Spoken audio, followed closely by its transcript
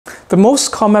The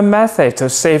most common method to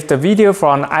save the video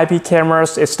from IP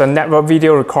cameras is the network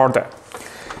video recorder.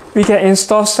 We can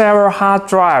install several hard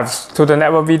drives to the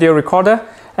network video recorder,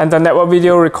 and the network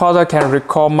video recorder can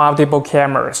record multiple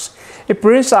cameras. It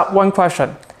brings up one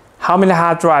question: how many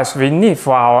hard drives we need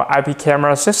for our IP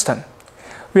camera system?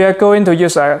 We are going to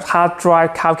use a hard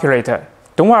drive calculator.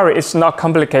 Don't worry, it's not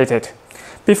complicated.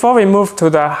 Before we move to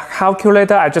the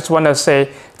calculator, I just want to say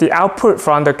the output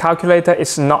from the calculator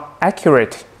is not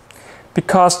accurate,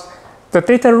 because the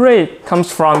data rate comes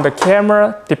from the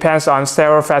camera depends on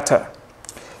several factors.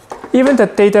 Even the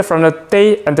data from the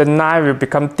day and the night will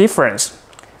become different,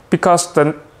 because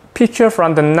the picture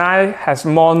from the night has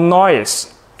more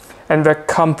noise, and the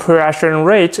compression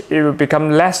rate it will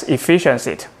become less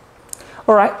efficiency.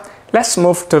 Alright, let's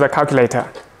move to the calculator.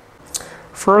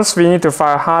 First, we need to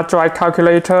find a hard drive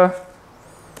calculator.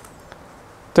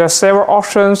 There are several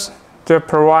options. They're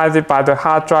provided by the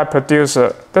hard drive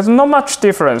producer. There's not much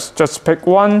difference, just pick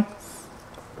one.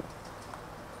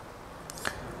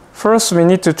 First, we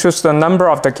need to choose the number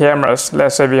of the cameras.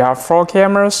 Let's say we have 4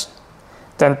 cameras.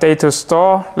 Then day to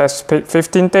store, let's pick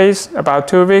 15 days, about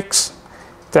 2 weeks.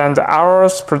 Then the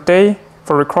hours per day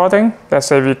for recording, let's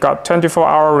say we got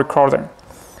 24-hour recording.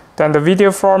 Then the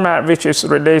video format, which is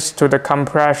related to the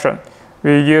compression.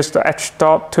 We use the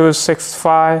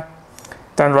H.265.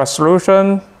 Then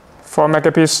resolution, 4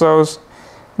 megapixels.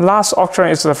 Last option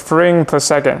is the frame per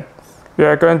second. We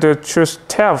are going to choose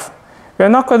 12. We are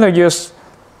not going to use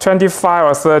 25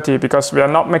 or 30 because we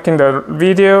are not making the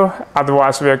video,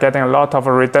 otherwise we are getting a lot of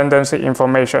redundancy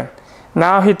information.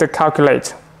 Now hit the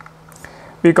calculate.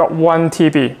 We got 1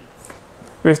 TB.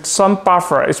 With some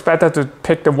buffer, it's better to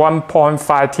pick the 1.5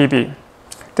 TB.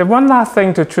 The one last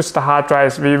thing to choose the hard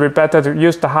drive is we better to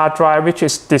use the hard drive which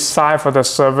is designed for the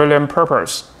surveillance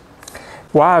purpose.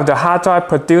 While the hard drive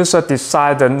producer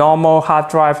designed the normal hard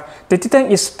drive, they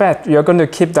didn't expect you're going to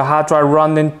keep the hard drive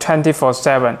running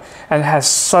 24/7 and has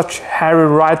such heavy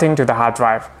writing to the hard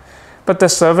drive. But the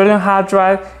surveillance hard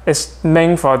drive is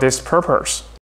meant for this purpose.